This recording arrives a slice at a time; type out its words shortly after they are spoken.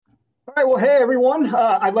All right, well, hey everyone.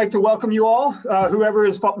 I'd like to welcome you all, whoever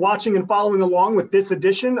is watching and following along with this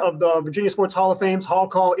edition of the Virginia Sports Hall of Fame's Hall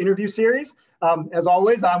Call interview series. As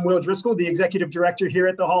always, I'm Will Driscoll, the Executive Director here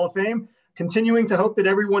at the Hall of Fame, continuing to hope that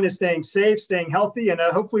everyone is staying safe, staying healthy, and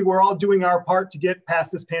hopefully we're all doing our part to get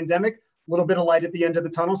past this pandemic. A little bit of light at the end of the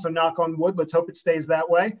tunnel, so knock on wood, let's hope it stays that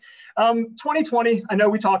way. 2020, I know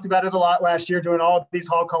we talked about it a lot last year doing all of these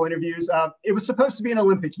Hall Call interviews. It was supposed to be an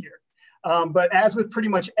Olympic year. But as with pretty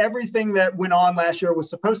much everything that went on last year was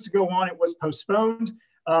supposed to go on, it was postponed.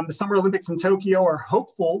 The Summer Olympics in Tokyo are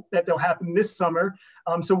hopeful that they'll happen this summer.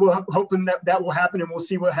 So we're hoping that that will happen and we'll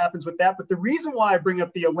see what happens with that. But the reason why I bring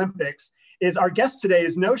up the Olympics is our guest today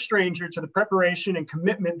is no stranger to the preparation and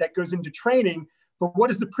commitment that goes into training for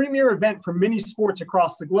what is the premier event for many sports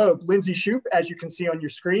across the globe. Lindsay Shoup, as you can see on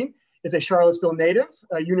your screen, is a Charlottesville native,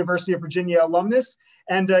 a University of Virginia alumnus,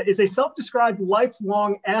 and is a self-described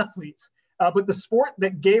lifelong athlete. But the sport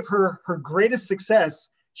that gave her her greatest success,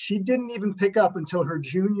 she didn't even pick up until her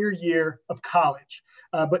junior year of college.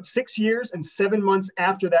 But 6 years and 7 months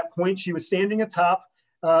after that point, she was standing atop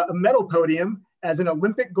a medal podium as an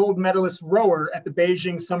Olympic gold medalist rower at the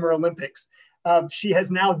Beijing Summer Olympics. She has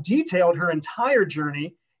now detailed her entire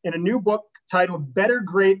journey in a new book titled Better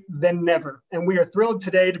Great Than Never. And we are thrilled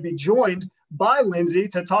today to be joined by Lindsay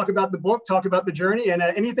to talk about the book, talk about the journey, and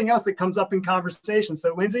anything else that comes up in conversation.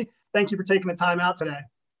 So Lindsay, thank you for taking the time out today.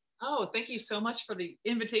 Oh, thank you so much for the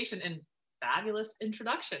invitation and fabulous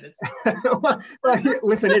introduction.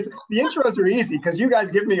 Listen, the intros are easy because you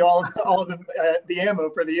guys give me all the ammo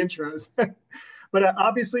for the intros. But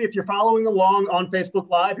obviously, if you're following along on Facebook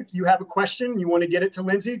Live, if you have a question, you want to get it to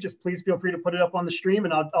Lindsay, just please feel free to put it up on the stream,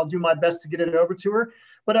 and I'll do my best to get it over to her.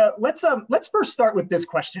 But let's first start with this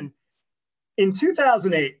question. In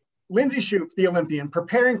 2008, Lindsay Shoup, the Olympian,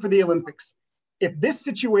 preparing for the Olympics. If this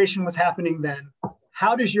situation was happening then,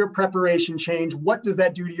 how does your preparation change? What does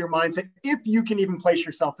that do to your mindset, if you can even place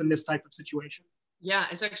yourself in this type of situation? Yeah,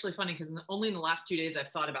 it's actually funny because only in the last 2 days I've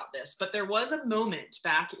thought about this, but there was a moment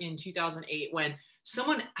back in 2008 when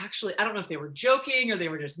someone actually, I don't know if they were joking or they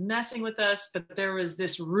were just messing with us, but there was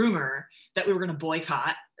this rumor that we were going to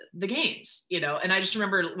boycott the games, and I just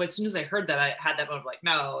remember as soon as I heard that, I had that moment like,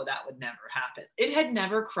 no, that would never happen. It had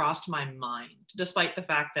never crossed my mind, despite the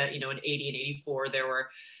fact that, in 80 and 84, there were,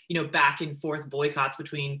 back and forth boycotts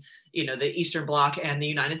between, the Eastern Bloc and the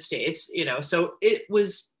United States, so it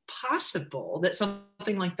was possible that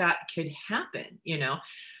something like that could happen,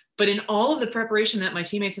 but in all of the preparation that my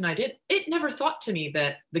teammates and I did, it never thought to me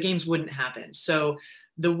that the games wouldn't happen. So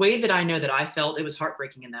the way that I know that I felt, it was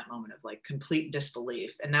heartbreaking in that moment of like complete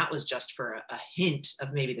disbelief. And that was just for a hint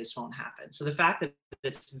of maybe this won't happen. So the fact that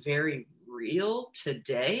it's very real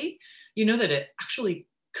today, that it actually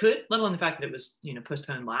could, let alone the fact that it was,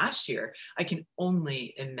 postponed last year, I can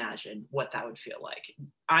only imagine what that would feel like.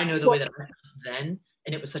 I know the way that I felt then,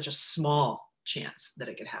 and it was such a small chance that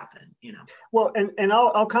it could happen, Well, and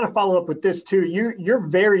I'll kind of follow up with this too. You're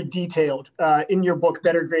very detailed in your book,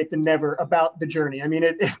 Better Great Than Never, about the journey. I mean,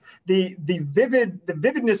 the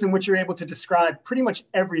vividness in which you're able to describe pretty much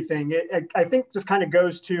everything. I think just kind of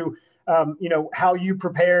goes to how you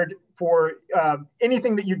prepared for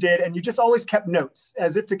anything that you did, and you just always kept notes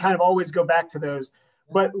as if to kind of always go back to those.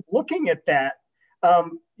 But looking at that,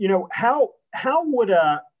 how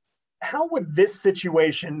would this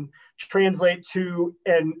situation translate to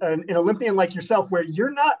an Olympian like yourself, where you're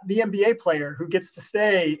not the NBA player who gets to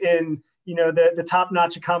stay in, the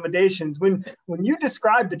top-notch accommodations? When you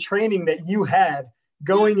describe the training that you had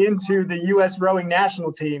going into the U.S. rowing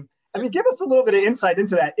national team, I mean, give us a little bit of insight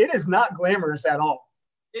into that. It is not glamorous at all.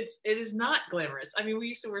 It is not glamorous. I mean, we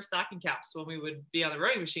used to wear stocking caps when we would be on the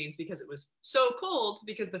rowing machines because it was so cold,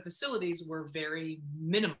 because the facilities were very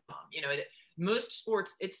minimum. Most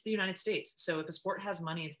sports, it's the United States. So if a sport has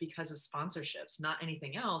money, it's because of sponsorships, not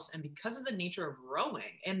anything else. And because of the nature of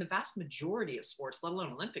rowing and the vast majority of sports, let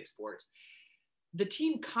alone Olympic sports, the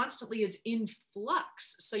team constantly is in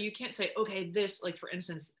flux. So you can't say, okay, this, like for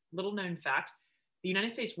instance, little known fact, the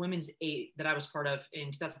United States women's 8 that I was part of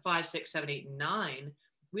in 2005, 6, 7, 8, and 9,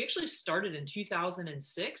 we actually started in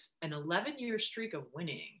 2006, an 11-year streak of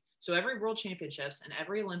winning. So every World Championships and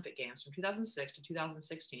every Olympic Games from 2006 to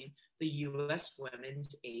 2016, the U.S.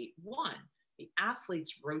 Women's 8 won. The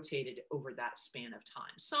athletes rotated over that span of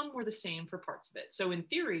time. Some were the same for parts of it. So in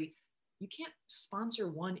theory, you can't sponsor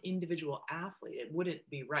one individual athlete. It wouldn't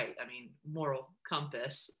be right. I mean, moral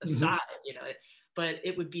compass aside, but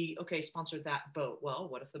it would be, okay, sponsor that boat. Well,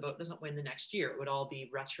 what if the boat doesn't win the next year? It would all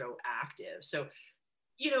be retroactive. So,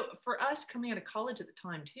 for us coming out of college at the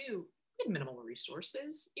time too, we had minimal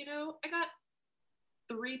resources. I got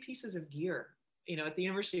 3 pieces of gear at the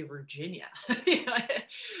University of Virginia.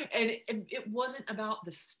 And it wasn't about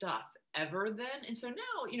the stuff ever then. And so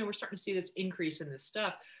now, we're starting to see this increase in this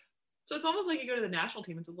stuff. So it's almost like you go to the national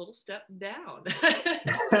team, it's a little step down.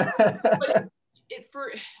 But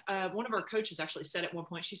one of our coaches actually said at one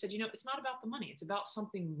point, she said, it's not about the money, it's about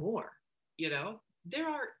something more. There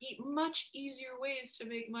are much easier ways to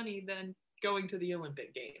make money than going to the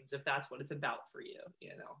Olympic Games, if that's what it's about for you.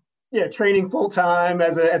 Yeah, training full time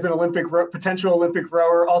as an potential Olympic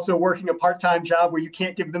rower, also working a part-time job where you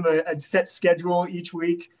can't give them a set schedule each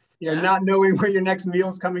week, not knowing where your next meal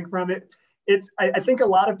is coming from. I think a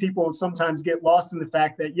lot of people sometimes get lost in the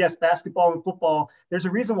fact that, yes, basketball and football, there's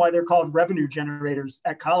a reason why they're called revenue generators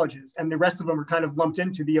at colleges, and the rest of them are kind of lumped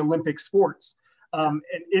into the Olympic sports. And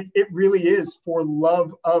it really is for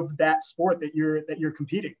love of that sport that you're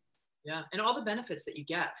competing. Yeah. And all the benefits that you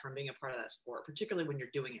get from being a part of that sport, particularly when you're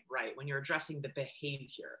doing it right, when you're addressing the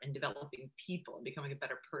behavior and developing people and becoming a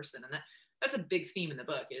better person. And that's a big theme in the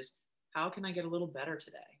book, is how can I get a little better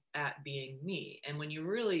today at being me? And when you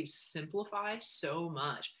really simplify so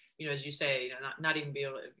much, as you say, not even be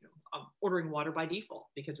able to, I'm ordering water by default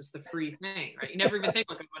because it's the free thing, right? You never even think,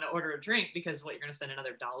 like, I'm going to order a drink because you're going to spend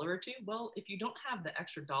another $1 or $2. Well, if you don't have the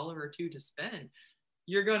extra $1 or $2 to spend,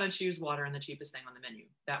 you're going to choose water and the cheapest thing on the menu.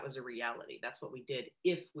 That was a reality. That's what we did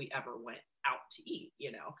if we ever went out to eat,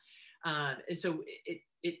 And so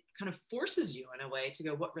it kind of forces you in a way to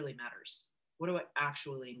go, what really matters? What do I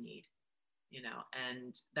actually need?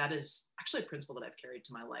 And that is actually a principle that I've carried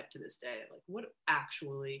to my life to this day. Like, what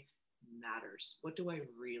actually matters? What do I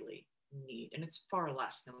really need? And it's far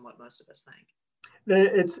less than what most of us think.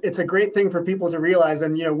 It's a great thing for people to realize.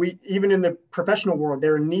 And, we, even in the professional world,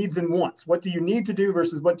 there are needs and wants. What do you need to do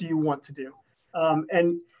versus what do you want to do?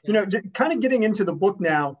 Kind of getting into the book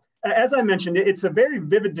now, as I mentioned, it's a very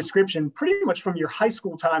vivid description, pretty much from your high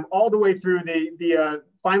school time all the way through the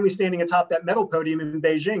finally standing atop that medal podium in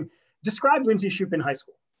Beijing. Describe Lindsay Shoup in high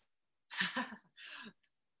school.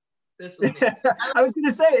 This was I was going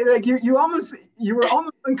to say, like, you were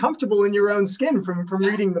almost uncomfortable in your own skin from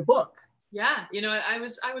reading the book. Yeah. I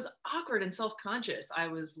was awkward and self-conscious. I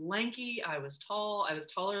was lanky. I was tall. I was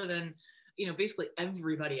taller than, basically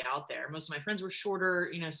everybody out there. Most of my friends were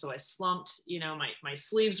shorter, so I slumped, my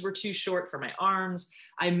sleeves were too short for my arms.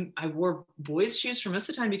 I wore boys' shoes for most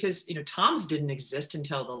of the time because, Toms didn't exist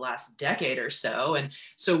until the last decade or so. And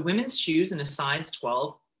so women's shoes in a size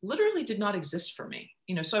 12 literally did not exist for me.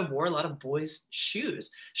 So I wore a lot of boys'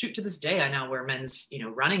 shoes. Shoot, to this day, I now wear men's,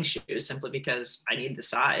 running shoes simply because I need the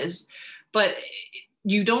size. But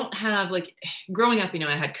you don't have, like, growing up,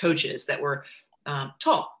 I had coaches that were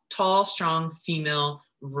tall, strong female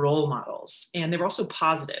role models. And they were also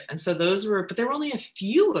positive. And so but there were only a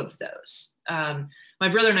few of those. My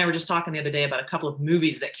brother and I were just talking the other day about a couple of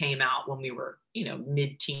movies that came out when we were,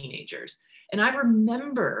 mid-teenagers. And I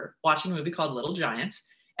remember watching a movie called Little Giants.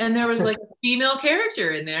 And there was, like, a female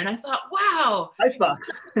character in there. And I thought, wow. Icebox.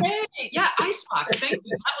 Hey, yeah, Icebox. Thank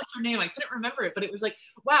you. That was her name. I couldn't remember it. But it was like,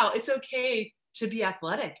 wow, it's okay to be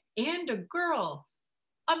athletic and a girl.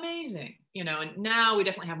 Amazing. And now we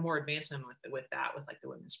definitely have more advancement with that, with, like, the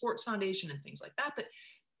Women's Sports Foundation and things like that. But,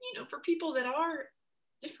 for people that are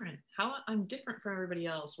different, how I'm different from everybody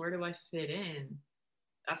else, where do I fit in?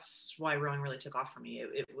 That's why rowing really took off for me.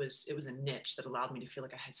 It was a niche that allowed me to feel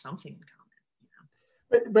like I had something in common.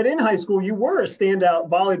 But in high school, you were a standout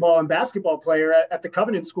volleyball and basketball player at the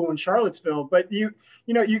Covenant School in Charlottesville. But you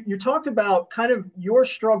talked about kind of your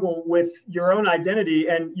struggle with your own identity,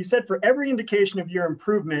 and you said for every indication of your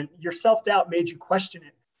improvement, your self-doubt made you question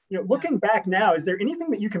it. Looking back now, is there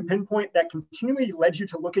anything that you can pinpoint that continually led you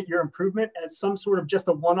to look at your improvement as some sort of just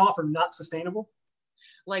a one-off or not sustainable?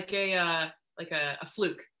 Like a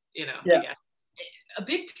fluke, Yeah. A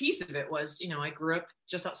big piece of it was, I grew up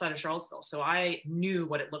just outside of Charlottesville. So I knew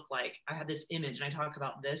what it looked like. I had this image, and I talk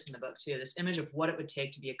about this in the book too, this image of what it would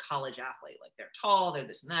take to be a college athlete. Like, they're tall, they're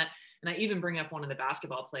this and that. And I even bring up one of the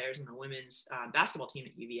basketball players in the women's basketball team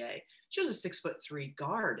at UVA. She was a 6'3"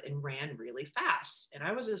 guard and ran really fast. And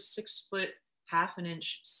I was a 6 foot, half an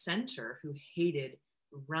inch center who hated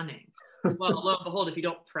running. Well, lo and behold, if you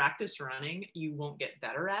don't practice running, you won't get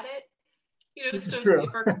better at it. This is true.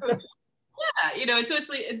 Yeah, and so it's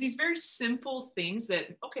like these very simple things that,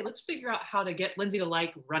 okay, let's figure out how to get Lindsay to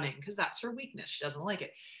like running, because that's her weakness. She doesn't like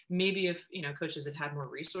it. Maybe if, coaches had more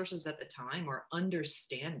resources at the time or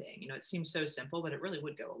understanding, it seems so simple, but it really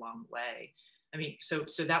would go a long way. I mean, so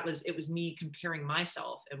it was me comparing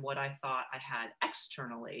myself and what I thought I had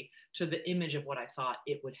externally to the image of what I thought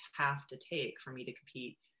it would have to take for me to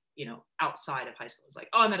compete, outside of high school. It's like,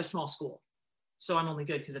 oh, I'm at a small school, so I'm only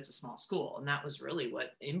good because it's a small school. And that was really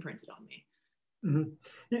what imprinted on me. Mhm.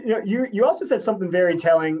 You also said something very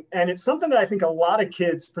telling, and it's something that I think a lot of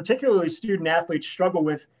kids, particularly student athletes, struggle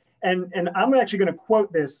with. And I'm actually going to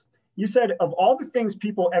quote this. You said, "Of all the things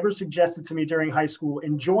people ever suggested to me during high school,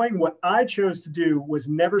 enjoying what I chose to do was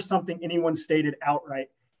never something anyone stated outright."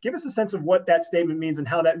 Give us a sense of what that statement means and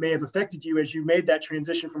how that may have affected you as you made that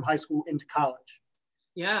transition from high school into college.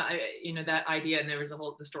 Yeah, that idea, and there was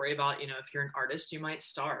the story about, if you're an artist, you might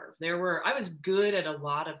starve. I was good at a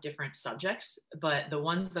lot of different subjects, but the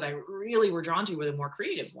ones that I really were drawn to were the more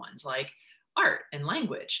creative ones, like art and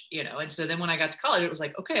language, And so then when I got to college, it was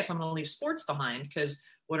like, okay, if I'm going to leave sports behind, because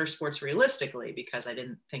what are sports realistically? Because I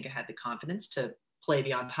didn't think I had the confidence to play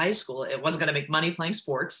beyond high school. It wasn't going to make money playing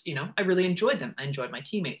sports. I really enjoyed them. I enjoyed my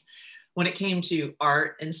teammates. When it came to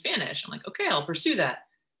art and Spanish, I'm like, okay, I'll pursue that.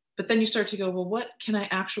 But then you start to go, well, what can I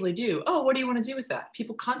actually do? Oh, what do you want to do with that?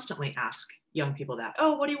 People constantly ask young people that.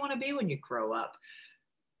 Oh, what do you want to be when you grow up?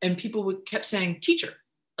 And people kept saying teacher,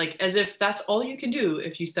 like as if that's all you can do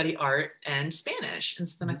if you study art and Spanish. And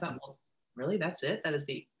so then I thought, well, really, that's it? That's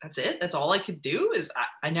it? That's all I could do?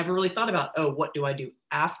 I never really thought about, oh, what do I do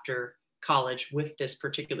after college with this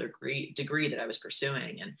particular degree that I was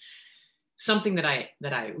pursuing? And something that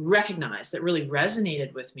I recognized that really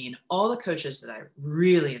resonated with me, and all the coaches that I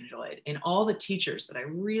really enjoyed and all the teachers that I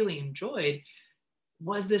really enjoyed,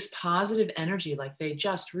 was this positive energy. Like they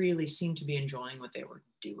just really seemed to be enjoying what they were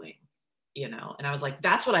doing, and I was like,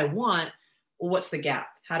 that's what I want. Well, what's the gap?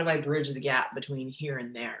 How do I bridge the gap between here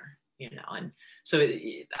and there? And so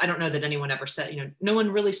I don't know that anyone ever said, no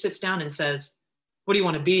one really sits down and says, what do you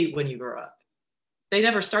want to be when you grow up? They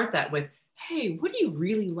never start that with, hey, what do you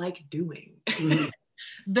really like doing? Mm-hmm.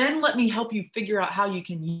 Then let me help you figure out how you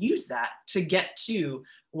can use that to get to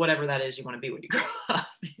whatever that is you want to be when you grow up.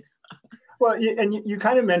 Well, and you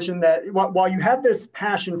kind of mentioned that while you have this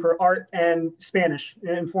passion for art and Spanish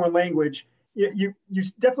and foreign language, you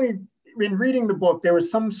definitely, in reading the book, there was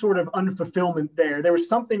some sort of unfulfillment there. There was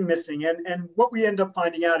something missing, and what we end up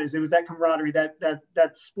finding out is it was that camaraderie,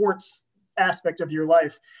 that sports aspect of your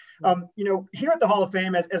life. Here at the Hall of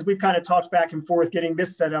Fame, as we've kind of talked back and forth getting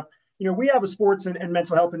this set up, we have a sports and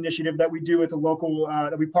mental health initiative that we do with a local,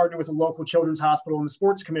 that we partner with a local children's hospital and the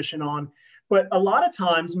Sports Commission on. But a lot of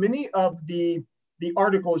times, many of the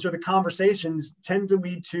articles or the conversations tend to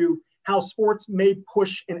lead to how sports may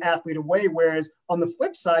push an athlete away. Whereas on the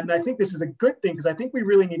flip side, and I think this is a good thing, because I think we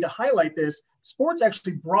really need to highlight this, sports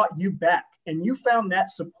actually brought you back and you found that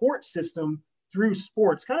support system through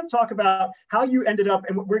sports. Kind of talk about how you ended up,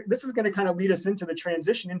 and this is going to kind of lead us into the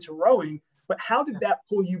transition into rowing, but how did that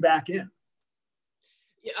pull you back in?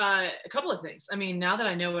 A couple of things. I mean, now that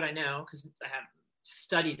I know what I know, because I have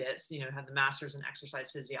studied it, have the master's in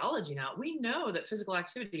exercise physiology now, we know that physical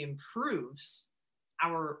activity improves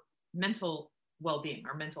our mental well-being,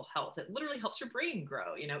 our mental health. It literally helps your brain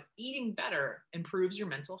grow. Eating better improves your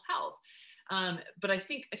mental health. But I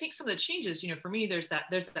think some of the changes, for me, there's that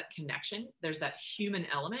connection, there's that human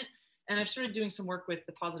element. And I've started doing some work with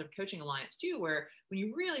the Positive Coaching Alliance too, where when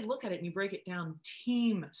you really look at it and you break it down,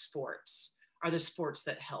 team sports are the sports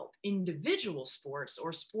that help. Individual sports,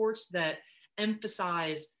 or sports that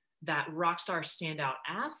emphasize that rock star standout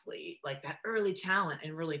athlete, like that early talent,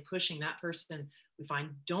 and really pushing that person, we find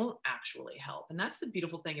don't actually help. And that's the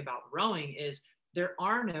beautiful thing about rowing, is there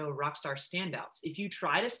are no rock star standouts. If you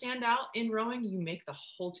try to stand out in rowing, you make the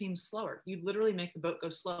whole team slower. You literally make the boat go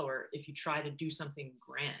slower if you try to do something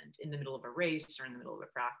grand in the middle of a race or in the middle of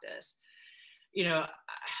a practice.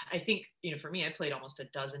 I think, for me, I played almost a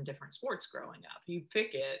dozen different sports growing up. You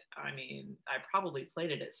pick it, I mean, I probably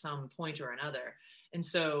played it at some point or another. And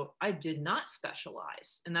so I did not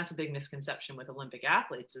specialize. And that's a big misconception with Olympic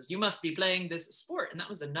athletes, is you must be playing this sport. And that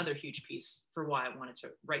was another huge piece for why I wanted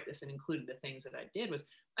to write this and included the things that I did, was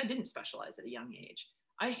I didn't specialize at a young age.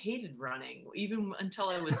 I hated running, even until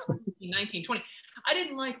I was 19, 20. I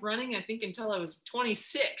didn't like running, I think, until I was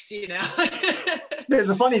 26, There's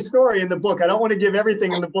a funny story in the book. I don't want to give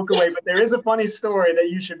everything in the book away, but there is a funny story that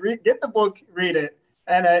you should get the book, read it.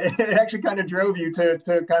 And it actually kind of drove you to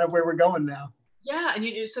kind of where we're going now. Yeah.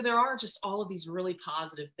 And so there are just all of these really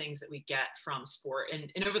positive things that we get from sport.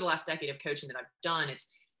 And over the last decade of coaching that I've done, it's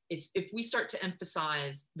if we start to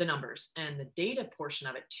emphasize the numbers and the data portion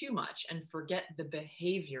of it too much and forget the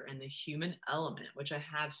behavior and the human element, which I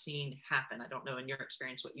have seen happen. I don't know in your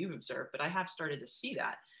experience what you've observed, but I have started to see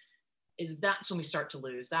that's when we start to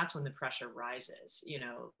lose. That's when the pressure rises.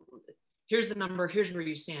 Here's the number, here's where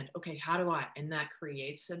you stand. Okay, how do I? And that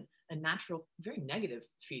creates a natural, very negative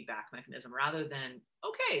feedback mechanism, rather than,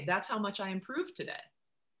 okay, that's how much I improved today,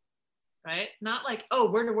 right? Not like, oh,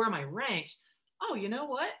 where am I ranked? Oh, you know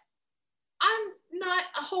what? I'm not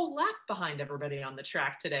a whole lap behind everybody on the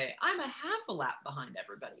track today. I'm a half a lap behind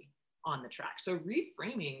everybody on the track. So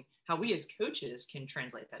reframing how we as coaches can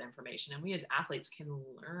translate that information, and we as athletes can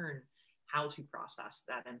learn how to process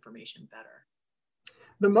that information better.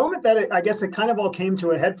 The moment that I guess it kind of all came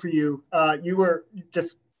to a head for you, you were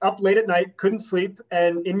just up late at night, couldn't sleep,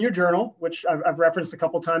 and in your journal, which I've referenced a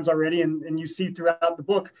couple times already, and you see throughout the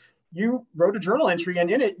book, you wrote a journal entry, and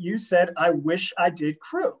in it you said, "I wish I did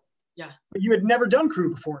crew." Yeah. But you had never done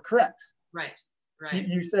crew before, correct? Right. Right.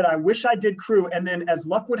 You said, "I wish I did crew," and then, as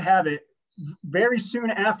luck would have it, very soon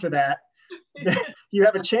after that, you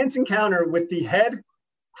have a chance encounter with the head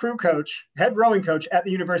rowing coach at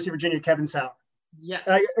the University of Virginia, Kevin Sauer. Yes.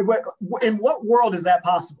 In what world is that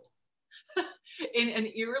possible? In an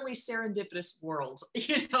eerily serendipitous world,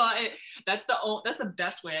 that's the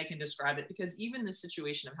best way I can describe it, because even the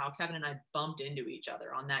situation of how Kevin and I bumped into each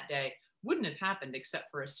other on that day wouldn't have happened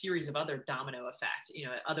except for a series of other domino effect,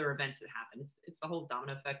 other events that happen. It's the whole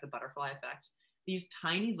domino effect, the butterfly effect, these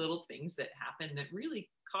tiny little things that happen that really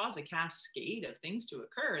cause a cascade of things to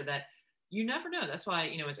occur that you never know. That's why,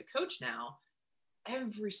 as a coach now,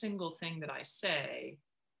 every single thing that I say,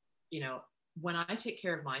 when I take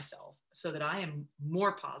care of myself so that I am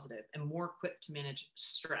more positive and more equipped to manage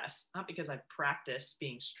stress, not because I've practiced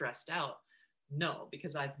being stressed out, no,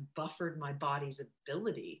 because I've buffered my body's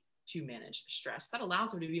ability to manage stress. That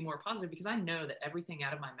allows me to be more positive, because I know that everything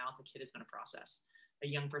out of my mouth, a kid is going to process. A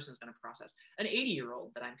young person is going to process. An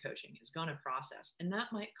 80-year-old that I'm coaching is going to process. And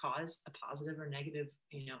that might cause a positive or negative,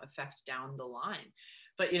 effect down the line.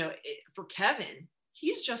 But, for Kevin,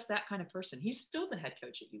 he's just that kind of person. He's still the head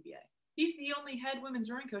coach at UVA. He's the only head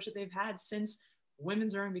women's rowing coach that they've had since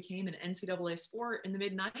women's rowing became an NCAA sport in the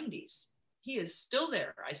mid-90s. He is still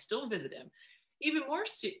there. I still visit him. Even more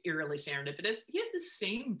eerily serendipitous, he has the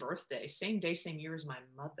same birthday, same day, same year as my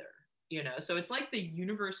mother. So it's like the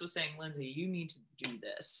universe was saying, Lindsay, you need to do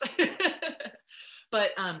this.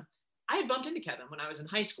 But I had bumped into Kevin when I was in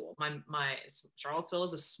high school. My Charlottesville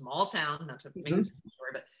is a small town, not to make this a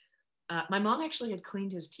story, but my mom actually had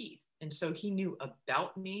cleaned his teeth. And so he knew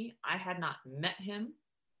about me. I had not met him.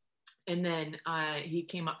 And then he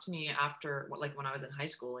came up to me after, when I was in high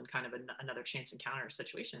school, in kind of another chance encounter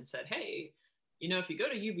situation, and said, "Hey, if you go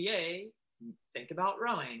to UVA, think about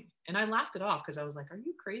rowing." And I laughed it off, because I was like, "Are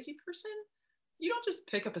you a crazy person? You don't just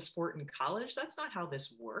pick up a sport in college. That's not how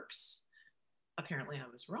this works." Apparently I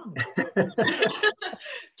was wrong.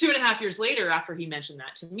 2.5 years later, after he mentioned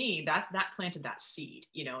that to me, that planted that seed,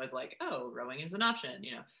 of like, oh, rowing is an option.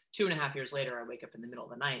 2.5 years later, I wake up in the middle of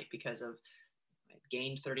the night because of I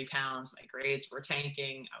gained 30 pounds. My grades were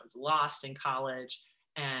tanking. I was lost in college.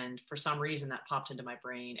 And for some reason that popped into my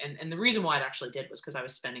brain. And the reason why it actually did was because I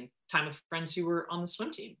was spending time with friends who were on the swim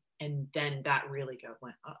team. And then that really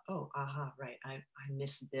went, right. I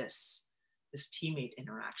miss this teammate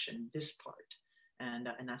interaction, this part. And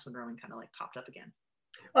that's when rowing kind of popped up again.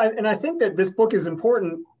 And I think that this book is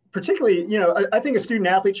important, particularly, I think a student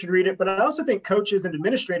athlete should read it, but I also think coaches and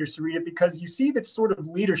administrators should read it, because you see that sort of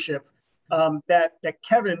leadership that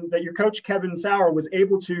your coach, Kevin Sauer, was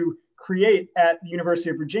able to create at the University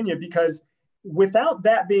of Virginia, because without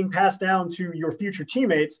that being passed down to your future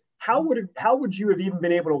teammates, how would you have even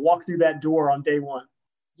been able to walk through that door on day one?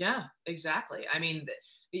 Yeah, exactly. I mean,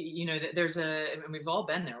 we've all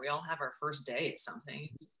been there. We all have our first day at something.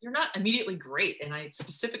 You're not immediately great. And I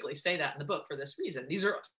specifically say that in the book for this reason. These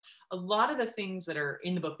are a lot of the things that are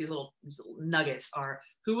in the book. These little nuggets are,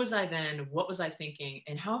 who was I then? What was I thinking?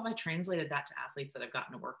 And how have I translated that to athletes that I've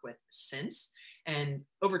gotten to work with since? And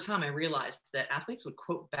over time, I realized that athletes would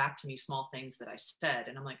quote back to me small things that I said.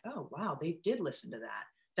 And I'm like, oh, wow, they did listen to that.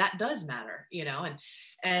 That does matter,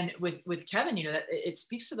 and with Kevin, that it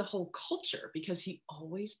speaks to the whole culture, because he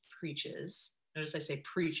always preaches, notice I say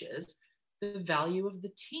preaches, the value of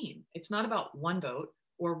the team. It's not about one vote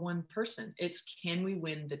or one person. It's, can we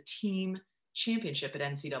win the team championship at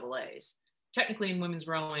NCAAs? Technically in women's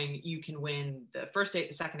rowing, you can win the first 8,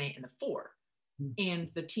 the second 8, and the 4, and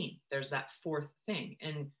the team. There's that fourth thing.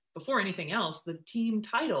 And before anything else, the team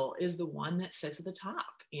title is the one that sits at the top,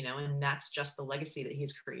 and that's just the legacy that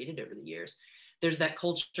he's created over the years. There's that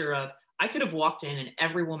culture of, I could have walked in and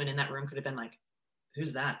every woman in that room could have been like,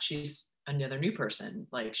 who's that? She's another new person.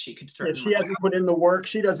 Like, she could throw. Yeah, she hasn't put in the work.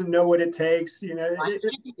 She doesn't know what it takes,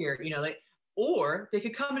 or they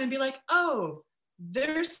could come in and be like, oh,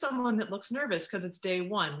 there's someone that looks nervous because it's day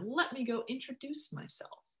one. Let me go introduce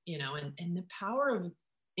myself, and the power of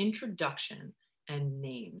introduction and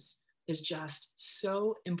names is just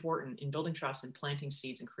so important in building trust and planting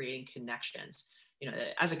seeds and creating connections.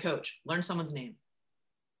 As a coach, learn someone's name.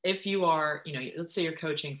 if you are, you know, let's say you're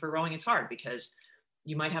coaching for rowing, it's hard because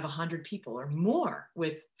you might have 100 people or more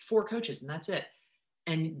with 4 coaches and that's it.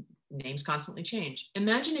 And names constantly change.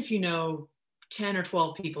 Imagine if you know 10 or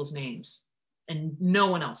 12 people's names and no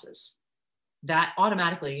one else's. That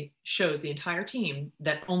automatically shows the entire team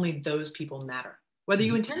that only those people matter. Whether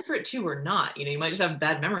you intend for it to or not, you know, you might just have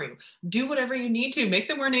bad memory. Do whatever you need to, make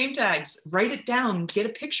them wear name tags, write it down, get a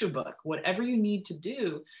picture book, whatever you need to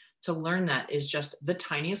do to learn that is just the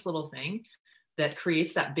tiniest little thing that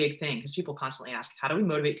creates that big thing. Because people constantly ask, how do we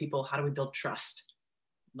motivate people? How do we build trust?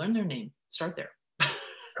 Learn their name, start there.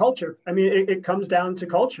 Culture. I mean, it comes down to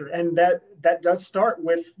culture, and that does start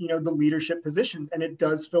with, you know, the leadership positions, and it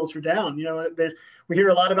does filter down. You know, we hear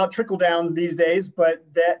a lot about trickle down these days, but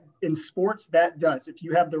that in sports, that does. If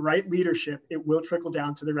you have the right leadership, it will trickle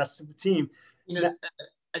down to the rest of the team. You know,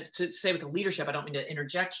 to say with the leadership, I don't mean to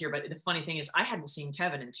interject here, but the funny thing is I hadn't seen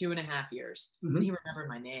Kevin in 2.5 years, and he remembered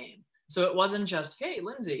my name. So it wasn't just, hey,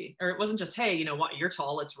 Lindsay, or it wasn't just, hey, you know what, you're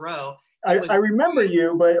tall, let's row. I remember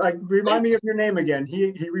you, but like, remind me of your name again.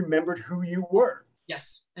 He remembered who you were.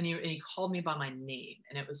 Yes, and he called me by my name,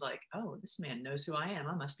 and it was like, oh, this man knows who I am.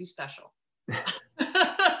 I must be special.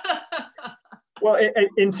 Well,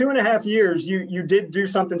 in 2.5 years, you did do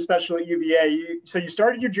something special at UVA. So you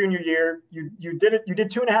started your junior year. You did it. You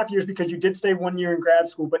did 2.5 years because you did stay 1 year in grad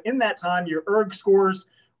school. But in that time, your erg scores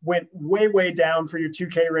went way down for your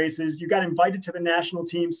 2K races. You got invited to the national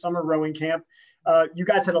team summer rowing camp. You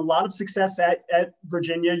guys had a lot of success at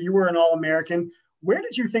Virginia. You were an All-American. Where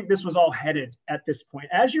did you think this was all headed at this point?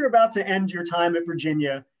 As you're about to end your time at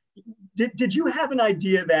Virginia, did you have an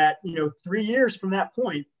idea that, you know, 3 years from that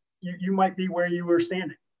point, you might be where you were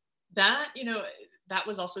standing? That, you know, that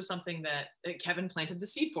was also something that Kevin planted the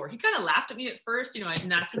seed for. He kind of laughed at me at first, you know,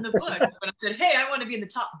 and that's in the book. When I said, hey, I want to be in the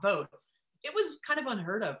top boat. It was kind of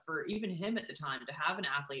unheard of for even him at the time to have an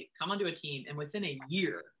athlete come onto a team and within a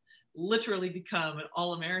year literally become an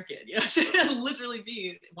All-American, you know, to literally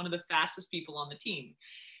be one of the fastest people on the team.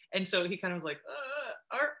 And so he kind of was like,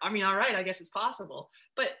 all right, I guess it's possible.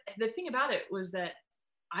 But the thing about it was that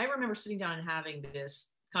I remember sitting down and having this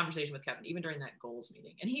conversation with Kevin, even during that goals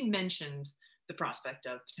meeting. And he mentioned the prospect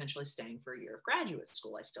of potentially staying for a year of graduate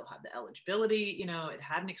school. I still had the eligibility, you know, it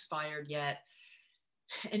hadn't expired yet.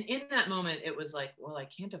 And in that moment, it was like, well, I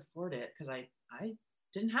can't afford it because I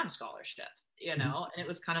didn't have a scholarship, you know, and it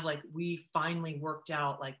was kind of like we finally worked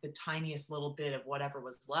out like the tiniest little bit of whatever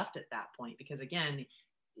was left at that point. Because again,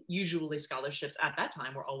 usually scholarships at that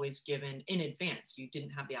time were always given in advance. You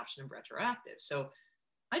didn't have the option of retroactive. So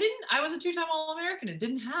I was a 2-time All-American and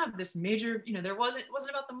didn't have this major, you know, it wasn't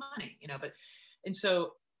about the money, you know, and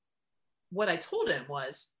so what I told him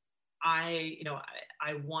was, I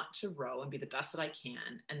want to row and be the best that I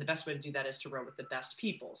can. And the best way to do that is to row with the best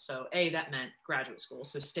people. So that meant graduate school.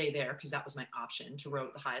 So stay there because that was my option to row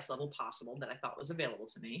at the highest level possible that I thought was available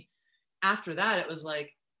to me. After that, it was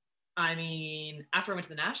like, I mean, after I went to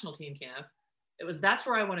the national team camp, that's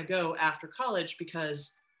where I want to go after college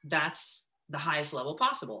because that's the highest level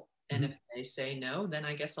possible. And if they say no, then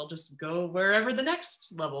I guess I'll just go wherever the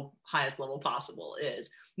next highest level possible is.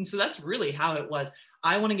 And so that's really how it was.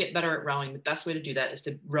 I want to get better at rowing. The best way to do that is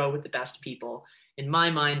to row with the best people. In my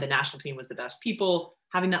mind, the national team was the best people.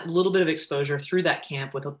 Having that little bit of exposure through that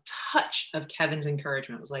camp with a touch of Kevin's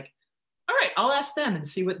encouragement was like, all right, I'll ask them and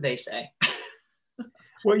see what they say.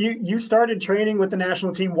 Well, you started training with the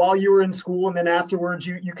national team while you were in school, and then afterwards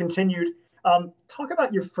you continued. Talk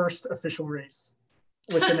about your first official race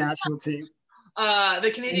with the national team.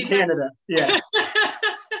 The Canadian in Canada, yeah.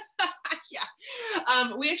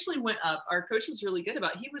 Yeah. We actually went up. Our coach was really good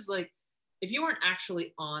about it. He was like, if you weren't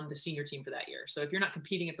actually on the senior team for that year, so if you're not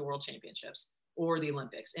competing at the World Championships or the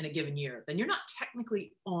Olympics in a given year, then you're not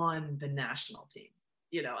technically on the national team,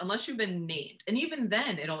 you know, unless you've been named. And even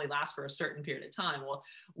then, it only lasts for a certain period of time. Well,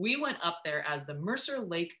 we went up there as the Mercer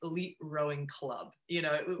Lake Elite Rowing Club. You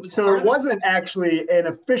know, it was so it wasn't actually an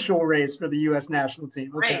official race for the U.S. national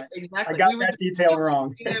team. Okay. Right, exactly. I got that detail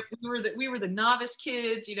wrong. You know, we were the novice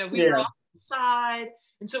kids. You know, we were off the side.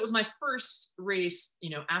 And so it was my first race,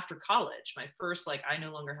 you know, after college. My first, like, I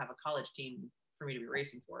no longer have a college team for me to be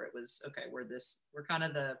racing for. It was, okay, we're kind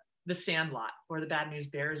of the Sandlot or the Bad News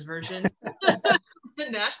Bears version. The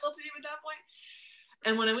national team at that point.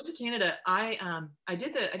 And when I went to Canada, I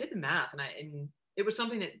did the math, and it was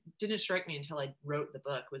something that didn't strike me until I wrote the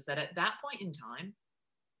book, was that at that point in time,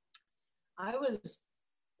 I was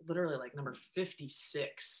literally like number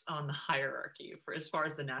 56 on the hierarchy for as far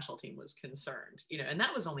as the national team was concerned, you know, and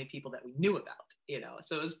that was only people that we knew about, you know,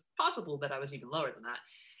 so it was possible that I was even lower than that.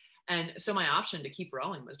 And so my option to keep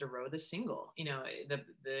rowing was to row the single. You know,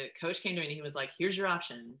 the coach came to me and he was like, here's your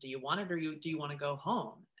option. Do you want it, or do you want to go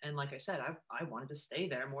home? And like I said, I wanted to stay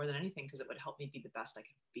there more than anything because it would help me be the best I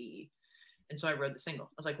could be. And so I rowed the single.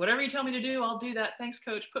 I was like, whatever you tell me to do, I'll do that. Thanks,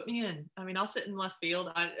 coach. Put me in. I mean, I'll sit in left field,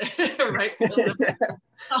 right field.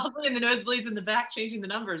 I'll be in the nosebleeds in the back, changing the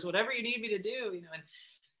numbers, whatever you need me to do, you know.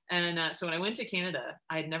 And so when I went to Canada,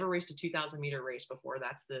 I had never raced a 2,000-meter race before.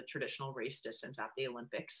 That's the traditional race distance at the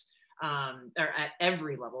Olympics, or at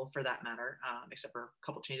every level for that matter, except for a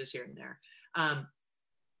couple changes here and there.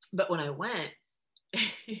 But when I went,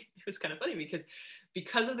 it was kind of funny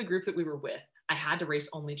because of the group that we were with, I had to race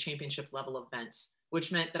only championship level events,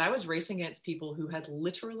 which meant that I was racing against people who had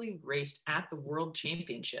literally raced at the world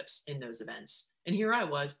championships in those events. And here I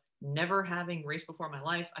was, never having raced before in my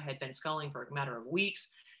life. I had been sculling for a matter of weeks.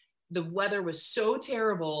 The weather was so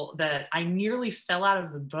terrible that I nearly fell out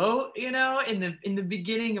of the boat, you know, in the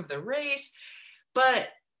beginning of the race. But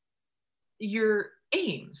your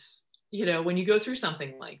aims, you know, when you go through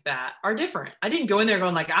something like that, are different. I didn't go in there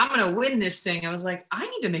going like, I'm going to win this thing. I was like, I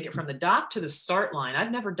need to make it from the dock to the start line.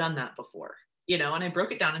 I've never done that before, you know, and I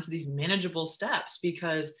broke it down into these manageable steps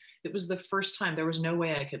because it was the first time. There was no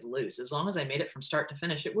way I could lose. As long as I made it from start to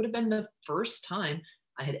finish, it would have been the first time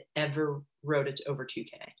I had ever rode it over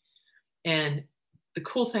 2K. And the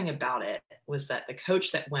cool thing about it was that the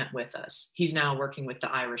coach that went with us, he's now working with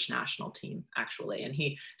the Irish national team, actually. And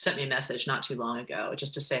he sent me a message not too long ago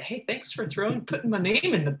just to say, hey, thanks for putting my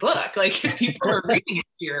name in the book. Like, people are reading it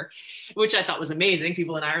here, which I thought was amazing.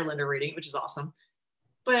 People in Ireland are reading it, which is awesome.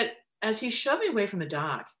 But as he shoved me away from the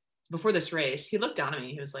dock before this race, he looked down at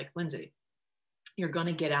me. He was like, Lindsay, you're going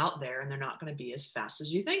to get out there and they're not going to be as fast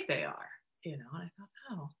as you think they are. You know, and I thought,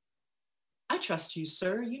 oh, I trust you,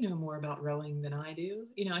 sir. You know more about rowing than I do.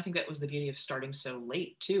 You know, I think that was the beauty of starting so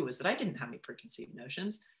late too, is that I didn't have any preconceived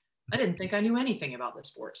notions. I didn't think I knew anything about the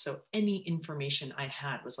sport. So any information I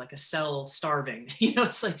had was like a cell starving, you know,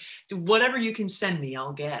 it's like whatever you can send me,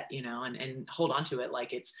 I'll get, you know, and hold on to it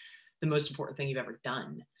like it's the most important thing you've ever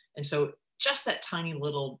done. And so just that tiny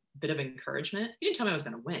little bit of encouragement, he didn't tell me I was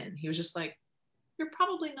going to win. He was just like, you're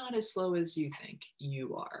probably not as slow as you think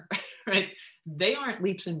you are, right? They aren't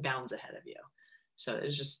leaps and bounds ahead of you. So it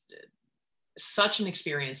was just such an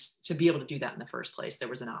experience to be able to do that in the first place. There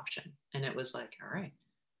was an option. And it was like, all right,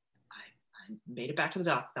 I made it back to the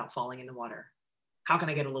dock without falling in the water. How can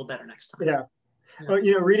I get a little better next time? Yeah. Well,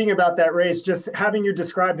 you know, reading about that race, just having you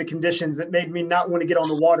describe the conditions, it made me not want to get on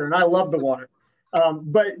the water. And I love the water.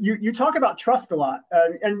 But you talk about trust a lot.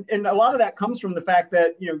 And a lot of that comes from the fact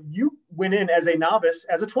that, you know, you went in as a novice,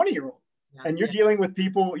 as a 20-year-old, and you're dealing with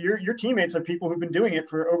people, your teammates are people who've been doing it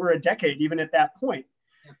for over a decade, even at that point.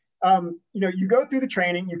 You know, you go through the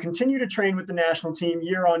training, you continue to train with the national team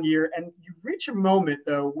year on year, and you reach a moment,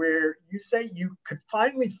 though, where you say you could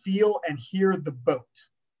finally feel and hear the boat.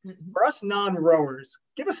 Mm-hmm. For us non-rowers,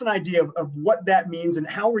 give us an idea of what that means and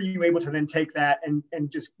how were you able to then take that and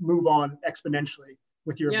just move on exponentially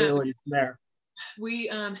with your abilities there? We,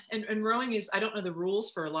 and rowing is, I don't know the rules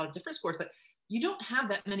for a lot of different sports, but you don't have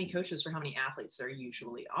that many coaches for how many athletes there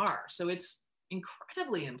usually are. So it's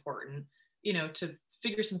incredibly important, you know, to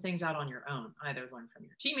figure some things out on your own, either learn from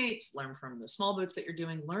your teammates, learn from the small boats that you're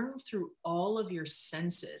doing, learn through all of your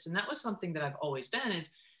senses. And that was something that I've always been is,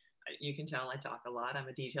 you can tell I talk a lot. I'm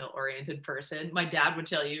a detail-oriented person. My dad would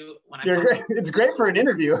tell you when it's great for an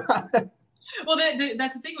interview. Well,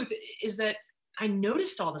 that's the thing with it, is that I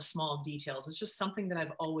noticed all the small details. It's just something that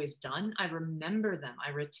I've always done. I remember them.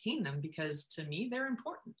 I retain them because to me, they're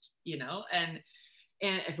important, you know, and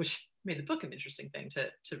which made the book an interesting thing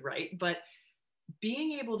to write. But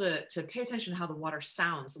being able to pay attention to how the water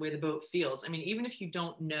sounds, the way the boat feels. I mean, even if you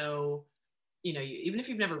don't know, you know, even if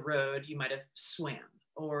you've never rowed, you might have swam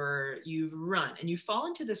or you've run and you fall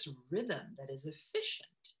into this rhythm that is efficient.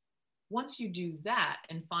 Once you do that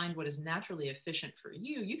and find what is naturally efficient for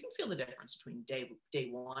you, you can feel the difference between day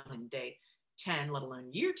 1 and day 10, let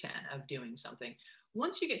alone year 10 of doing something.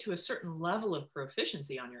 Once you get to a certain level of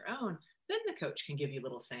proficiency on your own, then the coach can give you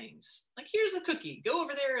little things like, here's a cookie, go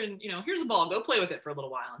over there and, you know, here's a ball, go play with it for a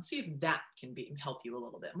little while and see if that can help you a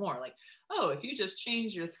little bit more. Like, oh, if you just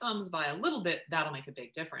change your thumbs by a little bit, that'll make a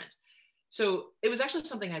big difference. So it was actually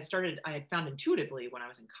something I had found intuitively when I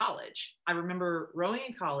was in college. I remember rowing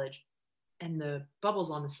in college and the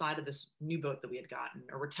bubbles on the side of this new boat that we had gotten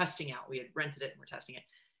or were testing out, we had rented it and we're testing it,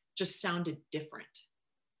 just sounded different.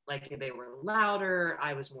 Like they were louder,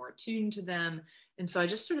 I was more attuned to them. And so I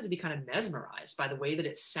just started to be kind of mesmerized by the way that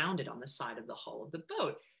it sounded on the side of the hull of the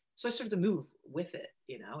boat. So I started to move with it,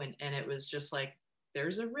 you know, and it was just like,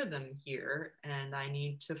 there's a rhythm here and I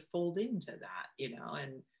need to fold into that, you know,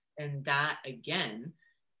 And that, again,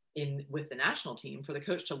 with the national team, for the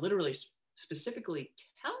coach to literally specifically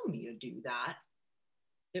tell me to do that,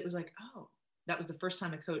 it was like, oh, that was the first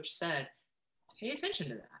time a coach said, pay attention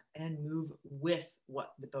to that and move with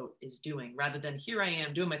what the boat is doing, rather than here I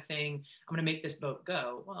am doing my thing, I'm going to make this boat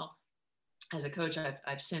go. Well, as a coach,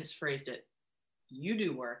 I've since phrased it, you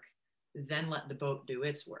do work, then let the boat do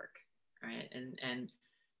its work, right? And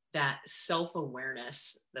that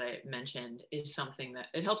self-awareness that I mentioned is something that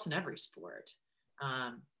it helps in every sport.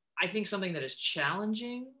 I think something that is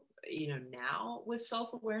challenging, now with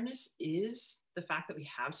self-awareness is the fact that we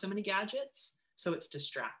have so many gadgets, so it's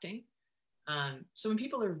distracting. So when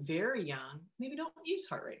people are very young, maybe don't use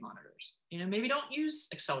heart rate monitors, maybe don't use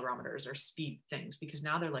accelerometers or speed things, because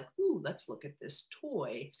now they're like, ooh, let's look at this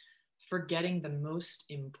toy, forgetting the most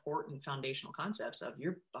important foundational concepts of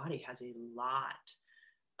your body has a lot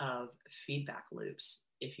of feedback loops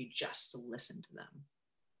if you just listen to them.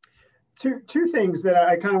 Two things that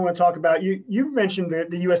I kind of want to talk about. You mentioned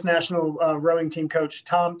the U.S. national rowing team coach,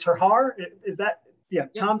 Tom Terhaar. Is that? Yeah,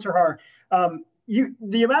 yep. Tom Terhaar.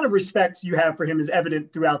 The amount of respect you have for him is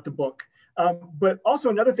evident throughout the book. But also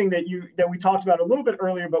another thing that we talked about a little bit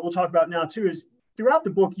earlier, but we'll talk about now too, is throughout the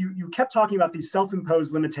book, you kept talking about these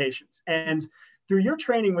self-imposed limitations. And through your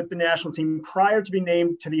training with the national team prior to being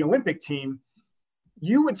named to the Olympic team,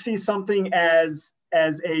 you would see something as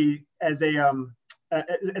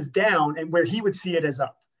down, and where he would see it as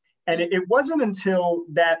up. And it wasn't until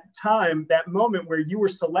that moment where you were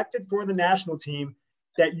selected for the national team,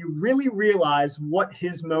 that you really realized what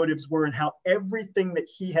his motives were and how everything that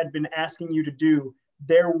he had been asking you to do,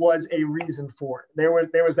 there was a reason for it.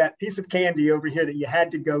 There was that piece of candy over here that you had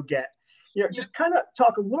to go get. Just kind of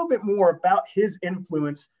talk a little bit more about his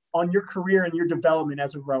influence on your career and your development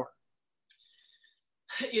as a rower.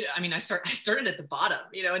 I started at the bottom,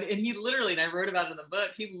 and he literally, and I wrote about it in the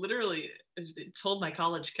book, he literally told my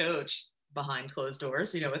college coach behind closed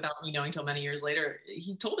doors, without me knowing till many years later,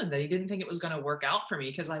 he told him that he didn't think it was going to work out for me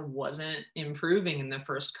because I wasn't improving in the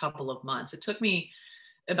first couple of months. It took me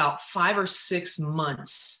about 5 or 6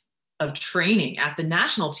 months of training at the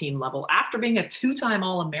national team level after being a 2-time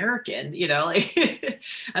All-American,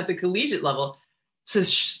 at the collegiate level, to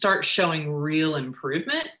start showing real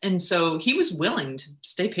improvement. And so he was willing to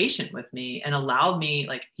stay patient with me and allowed me,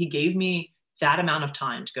 he gave me that amount of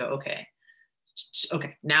time to go, okay,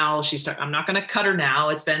 now I'm not going to cut her now.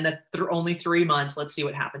 It's been only 3 months. Let's see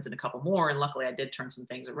what happens in a couple more. And luckily I did turn some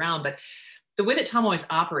things around. But the way that Tom always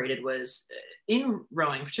operated was in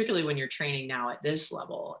rowing, particularly when you're training now at this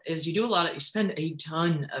level, is you spend a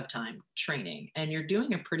ton of time training and you're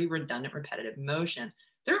doing a pretty redundant, repetitive motion.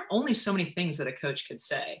 There are only so many things that a coach could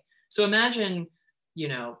say. So imagine,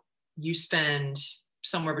 you spend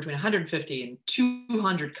somewhere between 150 and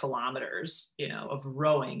 200 kilometers, of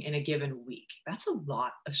rowing in a given week. That's a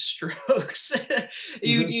lot of strokes.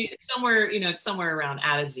 It's somewhere around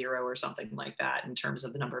at a 0 or something like that in terms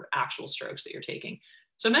of the number of actual strokes that you're taking.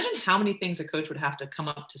 So imagine how many things a coach would have to come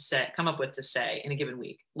up with to say in a given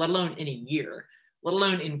week, let alone in a year, let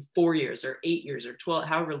alone in 4 years or 8 years or 12,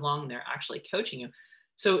 however long they're actually coaching you.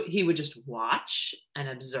 So he would just watch and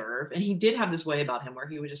observe. And he did have this way about him where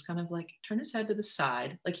he would just kind of turn his head to the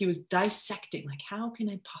side, like he was dissecting, how can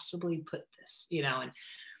I possibly put this,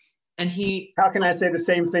 and he, how can I say the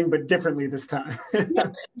same thing, but differently this time?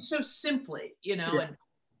 So simply, yeah.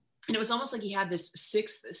 and it was almost like he had this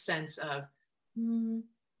sixth sense of,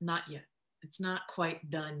 not yet. It's not quite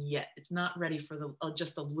done yet. It's not ready for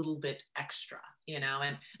just a little bit extra,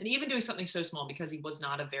 and even doing something so small, because he was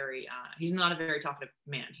not he's not a very talkative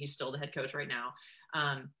man. He's still the head coach right now.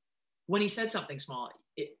 When he said something small,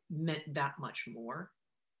 it meant that much more,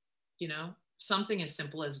 something as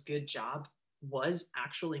simple as good job was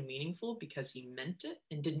actually meaningful because he meant it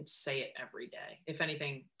and didn't say it every day. If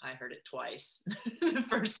anything, I heard it twice the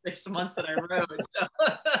first 6 months that I rode. So.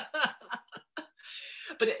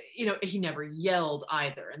 But, he never yelled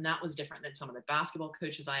either. And that was different than some of the basketball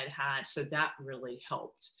coaches I had. So that really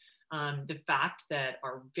helped. The fact that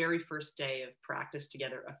our very first day of practice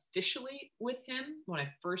together officially with him, when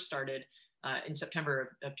I first started in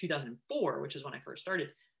September of 2004, which is when I first started,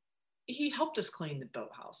 he helped us clean the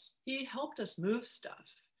boathouse. He helped us move stuff.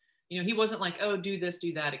 He wasn't like, oh, do this,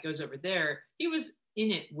 do that, it goes over there. He was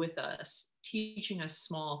in it with us, teaching us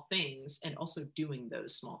small things and also doing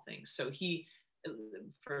those small things. So he,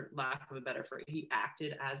 for lack of a better phrase, he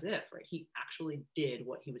acted as if, right? He actually did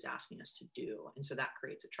what he was asking us to do. And so that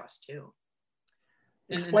creates a trust too.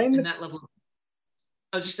 Explain that level.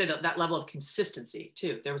 I was just saying that level of consistency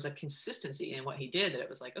too. There was a consistency in what he did that it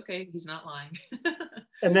was like, okay, he's not lying.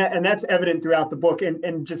 And that's evident throughout the book.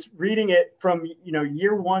 And just reading it from,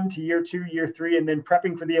 year 1 to year 2, year 3, and then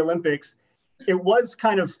prepping for the Olympics, it was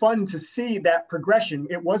kind of fun to see that progression.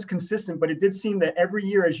 It was consistent, but it did seem that every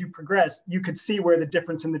year as you progressed, you could see where the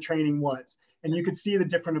difference in the training was, and you could see the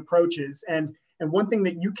different approaches. And one thing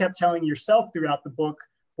that you kept telling yourself throughout the book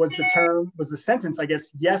was the sentence, I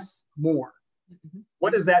guess, yes, more. Mm-hmm.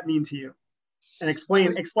 What does that mean to you? And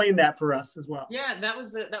explain that for us as well. Yeah, that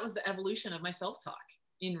was the evolution of my self-talk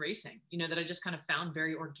in racing, that I just kind of found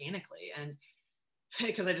very organically. And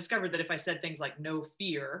because I discovered that if I said things like no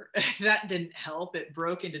fear, that didn't help. It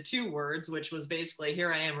broke into 2 words, which was basically,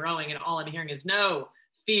 here I am rowing and all I'm hearing is no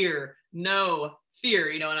fear, no fear.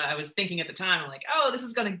 And I was thinking at the time, I'm like, oh, this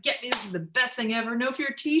is going to get me. This is the best thing ever. No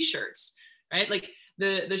fear t-shirts, right? Like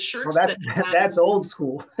the shirts. Well, that's old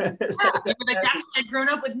school. Like, that's why I've grown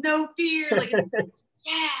up with no fear. Like,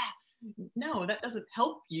 yeah, no, that doesn't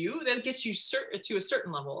help you. That gets you to a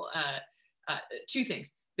certain level. 2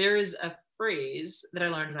 things. There is a phrase that I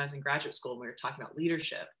learned when I was in graduate school, when we were talking about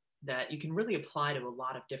leadership, that you can really apply to a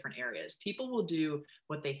lot of different areas. People will do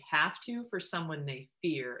what they have to for someone they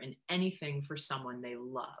fear and anything for someone they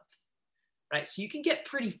love, right? So you can get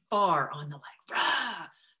pretty far on the like, rah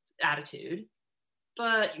attitude,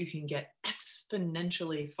 but you can get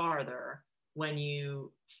exponentially farther when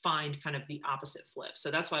you find kind of the opposite flip. So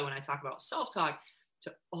that's why when I talk about self-talk,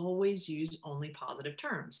 to always use only positive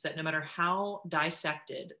terms, that no matter how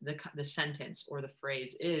dissected the sentence or the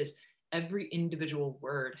phrase is, every individual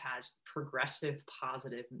word has progressive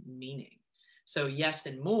positive meaning. So yes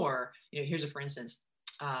and more, here's for instance,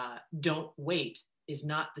 don't wait is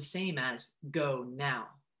not the same as go now,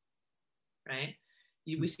 right?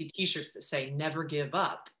 We see t-shirts that say never give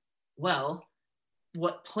up. Well,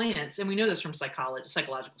 what plants, and we know this from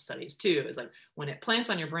psychological studies too, is like when it plants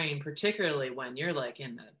on your brain, particularly when you're like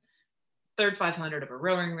in the third 500 of a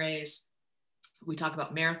rowing race, we talk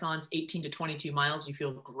about marathons, 18 to 22 miles, you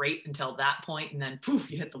feel great until that point, and then poof,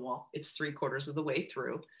 you hit the wall. It's 3/4 of the way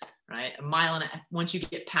through, right? A mile and once you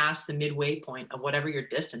get past the midway point of whatever your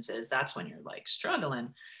distance is, that's when you're like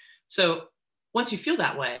struggling. So once you feel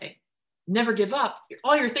that way, never give up.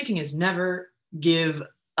 All you're thinking is never give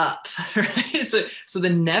up, right? So the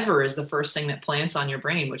never is the first thing that plants on your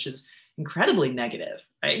brain, which is incredibly negative,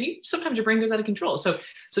 right? Sometimes your brain goes out of control. So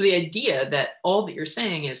the idea that all that you're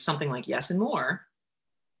saying is something like yes and more,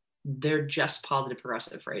 they're just positive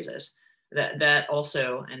progressive phrases. That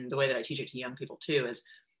also, and the way that I teach it to young people too, is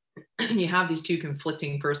you have these 2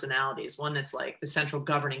 conflicting personalities. One that's like the central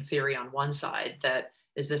governing theory on one side, that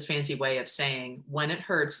is this fancy way of saying when it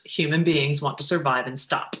hurts, human beings want to survive and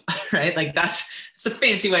stop, right? Like it's a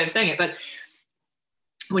fancy way of saying it. But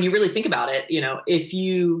when you really think about it, if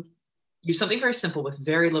you use something very simple with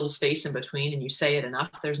very little space in between and you say it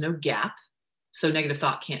enough, there's no gap. So negative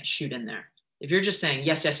thought can't shoot in there. If you're just saying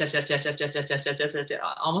yes, yes, yes, yes, yes, yes, yes, yes, yes, yes, yes, yes,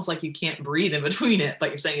 almost like you can't breathe in between it, but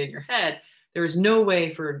you're saying it in your head, there is no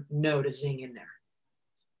way for no to zing in there.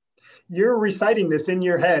 You're reciting this in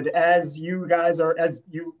your head as you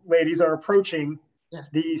ladies are approaching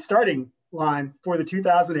the starting line for the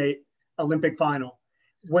 2008 Olympic final.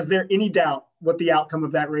 Was there any doubt what the outcome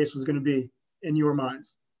of that race was going to be in your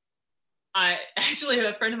minds? I actually,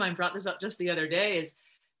 a friend of mine brought this up just the other day, is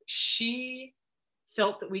she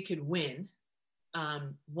felt that we could win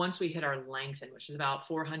once we hit our lengthen, which is about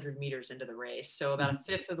 400 meters into the race. So about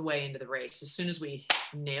 1/5 of the way into the race, as soon as we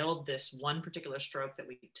nailed this one particular stroke that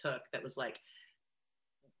we took, that was like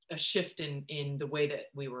a shift in the way that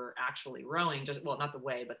we were actually rowing, not the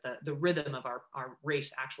way, but the rhythm of our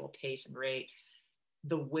race, actual pace and rate.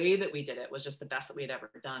 The way that we did it was just the best that we had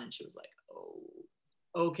ever done. And she was like, oh,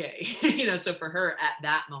 okay. So for her at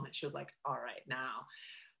that moment, she was like, all right, now.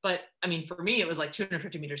 But I mean, for me, it was like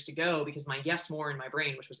 250 meters to go, because my yes, more in my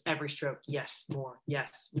brain, which was every stroke, yes,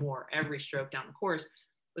 more, every stroke down the course,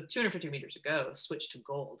 with 250 meters to go, switched to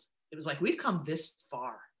gold. It was like, we've come this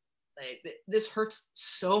far. Like, this hurts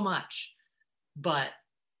so much, but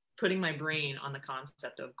putting my brain on the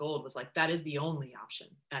concept of gold was like, that is the only option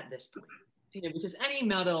at this point. Because any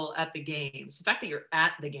medal at the games, the fact that you're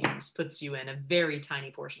at the games puts you in a very tiny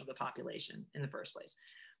portion of the population in the first place.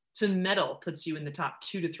 To medal puts you in the top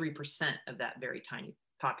 2 to 3% of that very tiny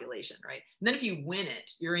population, right? And then if you win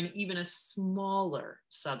it, you're in even a smaller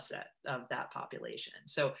subset of that population.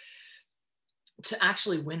 So to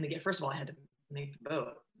actually win the game, first of all, I had to make the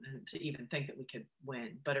boat and to even think that we could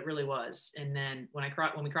win, but it really was. And then when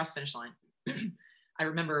we crossed the finish line, I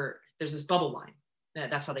remember there's this bubble line.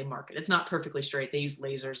 That's how they mark it. It's not perfectly straight. They use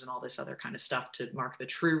lasers and all this other kind of stuff to mark the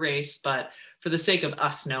true race. But for the sake of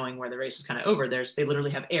us knowing where the race is kind of over, they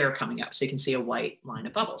literally have air coming up. So you can see a white line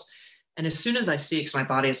of bubbles. And as soon as I see, because my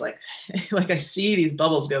body is like, I see these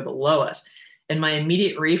bubbles go below us. And my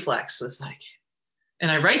immediate reflex was like, and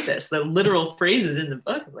I write this, the literal phrases in the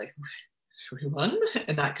book, like, should we run?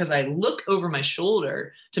 And that, because I look over my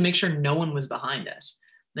shoulder to make sure no one was behind us.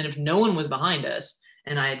 Then if no one was behind us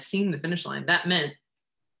and I had seen the finish line, that meant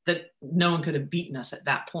that no one could have beaten us at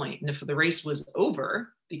that point. And if the race was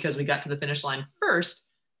over because we got to the finish line first,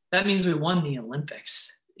 that means we won the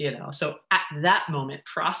Olympics, So at that moment,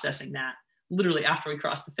 processing that, literally after we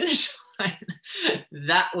crossed the finish line,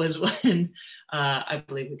 that was when I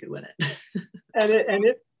believe we could win it.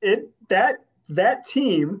 That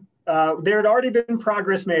team, there had already been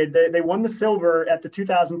progress made. They won the silver at the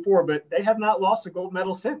 2004, but they have not lost a gold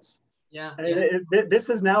medal since. Yeah. This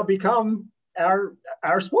has now become our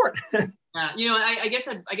sport. I guess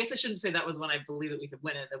I shouldn't say that was when I believed that we could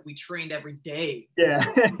win it, that we trained every day. Yeah.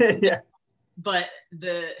 Yeah. But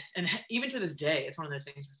and even to this day, it's one of those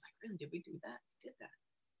things where it's like, really, did we do that? We did that.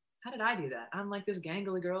 How did I do that? I'm like this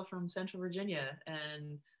gangly girl from Central Virginia,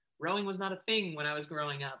 and rowing was not a thing when I was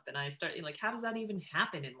growing up. And I started like, how does that even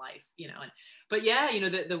happen in life? But yeah,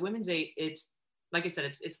 the women's 8, it's, like I said,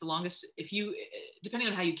 it's the longest, depending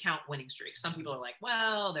on how you count winning streaks. Some people are like,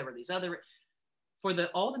 well, there were these other, for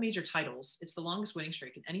all the major titles, it's the longest winning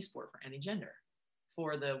streak in any sport for any gender.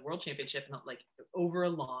 For the world championship, not like over a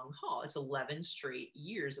long haul, it's 11 straight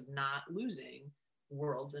years of not losing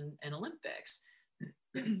worlds and Olympics,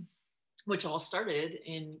 which all started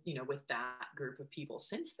in, with that group of people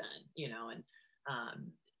since then, and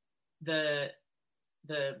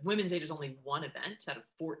the women's 8 is only one event out of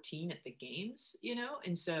 14 at the games,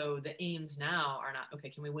 and so the aims now are not, okay,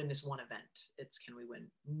 can we win this one event? It's, can we win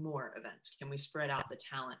more events? Can we spread out the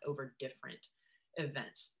talent over different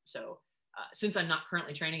events? So since I'm not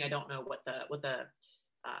currently training, I don't know what the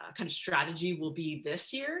kind of strategy will be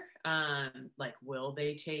this year. Like, will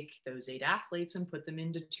they take those 8 athletes and put them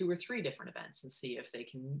into 2 or 3 different events and see if they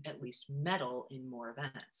can at least medal in more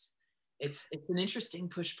events? It's an interesting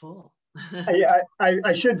push-pull.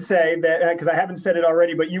 I should say that, because I haven't said it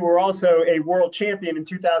already, but you were also a world champion in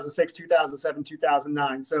 2006, 2007,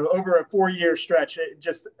 2009. So over a 4-year stretch,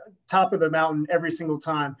 just top of the mountain every single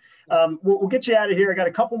time. We'll get you out of here. I got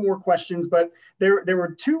a couple more questions, but there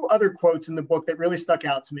were 2 other quotes in the book that really stuck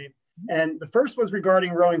out to me. And the first was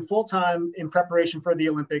regarding rowing full-time in preparation for the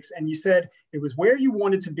Olympics. And you said it was where you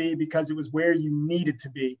wanted to be because it was where you needed to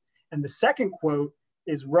be. And the second quote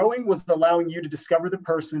is, rowing was allowing you to discover the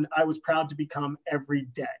person I was proud to become every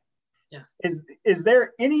day. Yeah. Is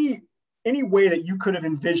there any way that you could have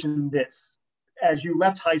envisioned this as you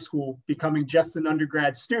left high school, becoming just an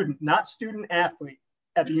undergrad student, not student athlete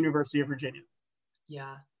at the University of Virginia?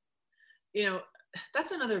 Yeah.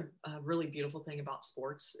 That's another really beautiful thing about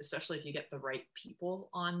sports, especially if you get the right people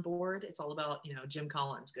on board. It's all about, Jim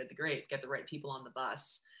Collins, good to great, get the right people on the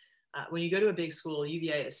bus. When you go to a big school,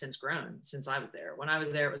 UVA has since grown since I was there. When I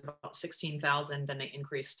was there, it was about 16,000. Then they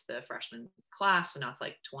increased the freshman class, and now it's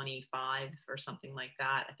like 25 or something like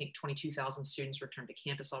that. I think 22,000 students returned to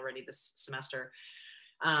campus already this semester.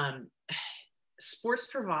 Sports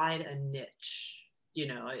provide a niche.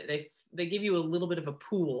 They give you a little bit of a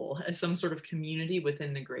pool as some sort of community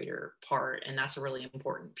within the greater part, and that's a really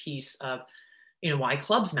important piece of why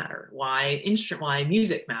clubs matter, why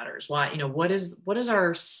music matters, why, what is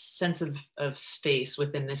our sense of space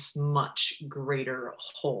within this much greater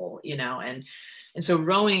whole, and so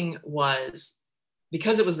rowing was,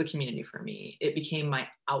 because it was the community for me, it became my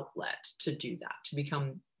outlet to do that, to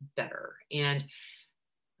become better. And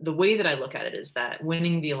the way that I look at it is that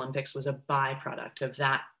winning the Olympics was a byproduct of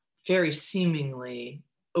that very seemingly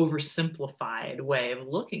oversimplified way of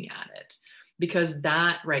looking at it. Because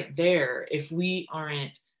that right there, if we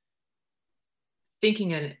aren't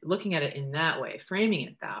thinking and looking at it in that way, framing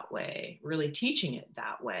it that way, really teaching it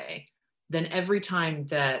that way, then every time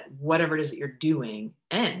that whatever it is that you're doing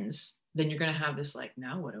ends, then you're going to have this like,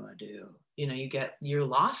 now what do I do? You're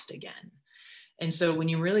lost again. And so when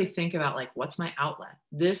you really think about like, what's my outlet?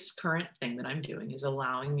 This current thing that I'm doing is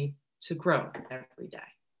allowing me to grow every day,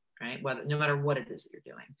 right? No matter what it is that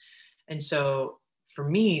you're doing. And so for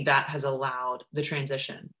me, that has allowed the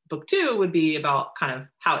transition. Book 2 would be about kind of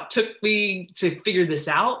how it took me to figure this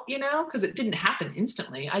out, because it didn't happen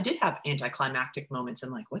instantly. I did have anticlimactic moments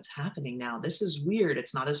and like, what's happening now? This is weird.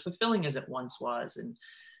 It's not as fulfilling as it once was. And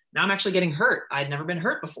now I'm actually getting hurt. I'd never been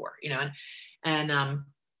hurt before, and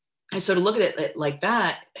so to look at it like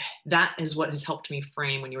that is what has helped me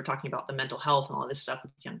frame, when you were talking about the mental health and all this stuff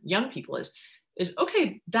with young people, is is,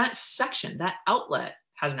 okay, that section, that outlet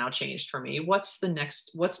has now changed for me. What's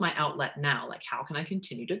my outlet now? Like, how can I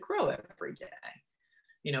continue to grow every day?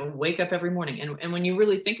 You know, wake up every morning. And when you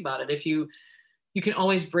really think about it, you can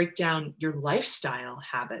always break down your lifestyle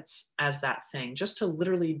habits as that thing, just to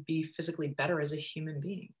literally be physically better as a human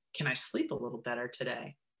being. Can I sleep a little better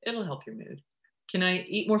today? It'll help your mood. Can I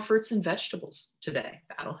eat more fruits and vegetables today?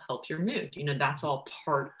 That'll help your mood. You know, that's all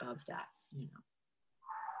part of that, you know.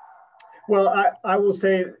 Well, I will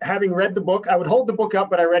say, having read the book, I would hold the book up,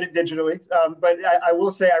 but I read it digitally. But I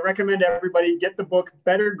will say, I recommend everybody get the book,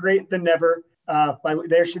 Better Great Than Never.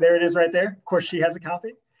 There it is right there. Of course, she has a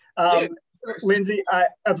copy. Lindsay,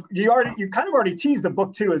 you kind of already teased the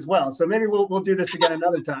book too as well. So maybe we'll do this again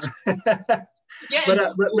another time. Yeah.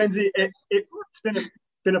 But Lindsay, it's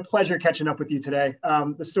been a pleasure catching up with you today.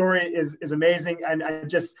 The story is amazing, and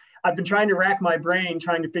I've been trying to rack my brain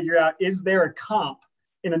trying to figure out, is there a comp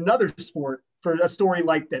in another sport for a story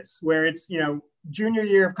like this, where it's, you know, junior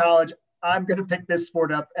year of college, I'm going to pick this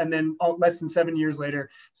sport up, and then less than 7 years later,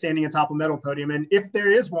 standing atop a medal podium. And if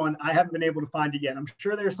there is one, I haven't been able to find it yet. I'm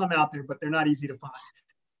sure there's some out there, but they're not easy to find.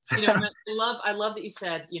 So. You know, I love that you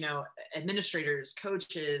said, you know, administrators,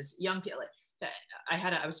 coaches, young people.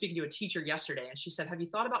 I was speaking to a teacher yesterday, and she said, have you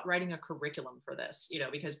thought about writing a curriculum for this? You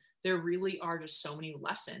know, because there really are just so many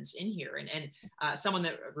lessons in here. And someone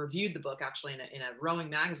that reviewed the book actually in a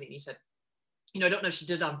rowing magazine, he said, you know, I don't know if she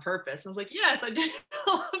did it on purpose. And I was like, yes, I did it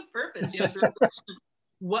on purpose. You know, it's really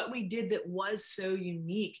what we did that was so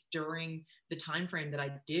unique during the time frame that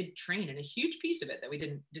I did train, and a huge piece of it that we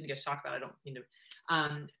didn't get to talk about, I don't, you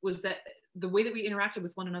know, was that the way that we interacted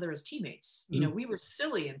with one another as teammates. You know, we were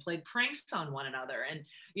silly and played pranks on one another, and,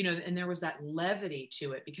 you know, and there was that levity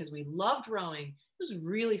to it because we loved rowing. It was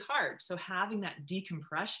really hard. So having that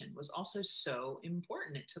decompression was also so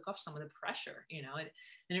important. It took off some of the pressure, you know,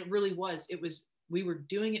 and it really was, we were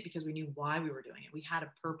doing it because we knew why we were doing it. We had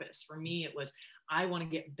a purpose. For me, it was, I want to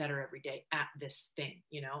get better every day at this thing,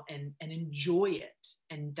 you know, and enjoy it.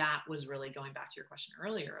 And that was really going back to your question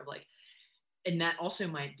earlier of like, and that also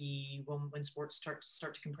might be when sports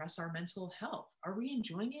start to compress our mental health. Are we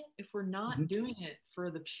enjoying it? If we're not doing it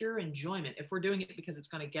for the pure enjoyment, if we're doing it because it's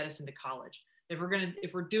going to get us into college, if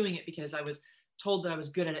we're doing it because I was told that I was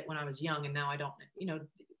good at it when I was young and now I don't, you know,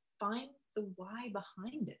 find the why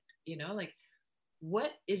behind it. You know, like,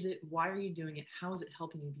 what is it? Why are you doing it? How is it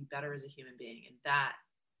helping you be better as a human being? And that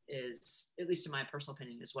is, at least in my personal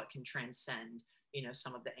opinion, is what can transcend, you know,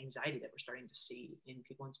 some of the anxiety that we're starting to see in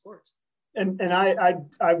people in sports. And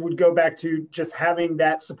I would go back to just having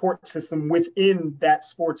that support system within that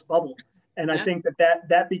sports bubble. And I think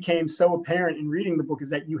that became so apparent in reading the book, is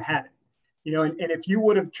that you had it, you know, and if you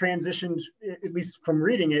would have transitioned, at least from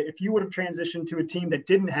reading it, if you would have transitioned to a team that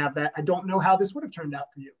didn't have that, I don't know how this would have turned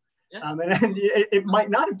out for you. Yeah. And it might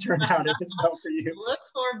not have turned out as well for you. Look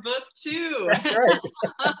for book 2. That's right.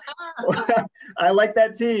 Well, I like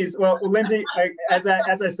that tease. Well, Lindsay, as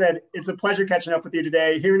I said, it's a pleasure catching up with you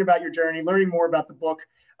today, hearing about your journey, learning more about the book.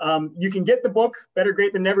 You can get the book, Better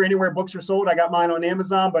Great Than Never, anywhere books are sold. I got mine on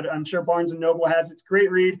Amazon, but I'm sure Barnes & Noble has it. It's a great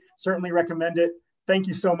read. Certainly recommend it. Thank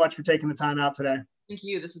you so much for taking the time out today. Thank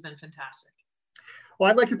you. This has been fantastic. Well,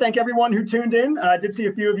 I'd like to thank everyone who tuned in. I did see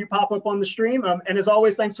a few of you pop up on the stream. And as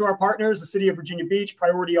always, thanks to our partners, the City of Virginia Beach,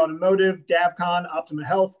 Priority Automotive, DavCon, Optima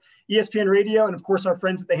Health, ESPN Radio, and of course, our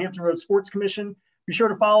friends at the Hampton Roads Sports Commission. Be sure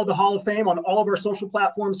to follow the Hall of Fame on all of our social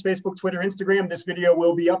platforms, Facebook, Twitter, Instagram. This video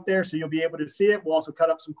will be up there, so you'll be able to see it. We'll also cut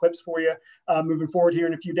up some clips for you moving forward here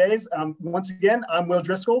in a few days. Once again, I'm Will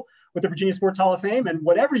Driscoll with the Virginia Sports Hall of Fame. And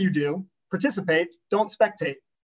whatever you do, participate, don't spectate.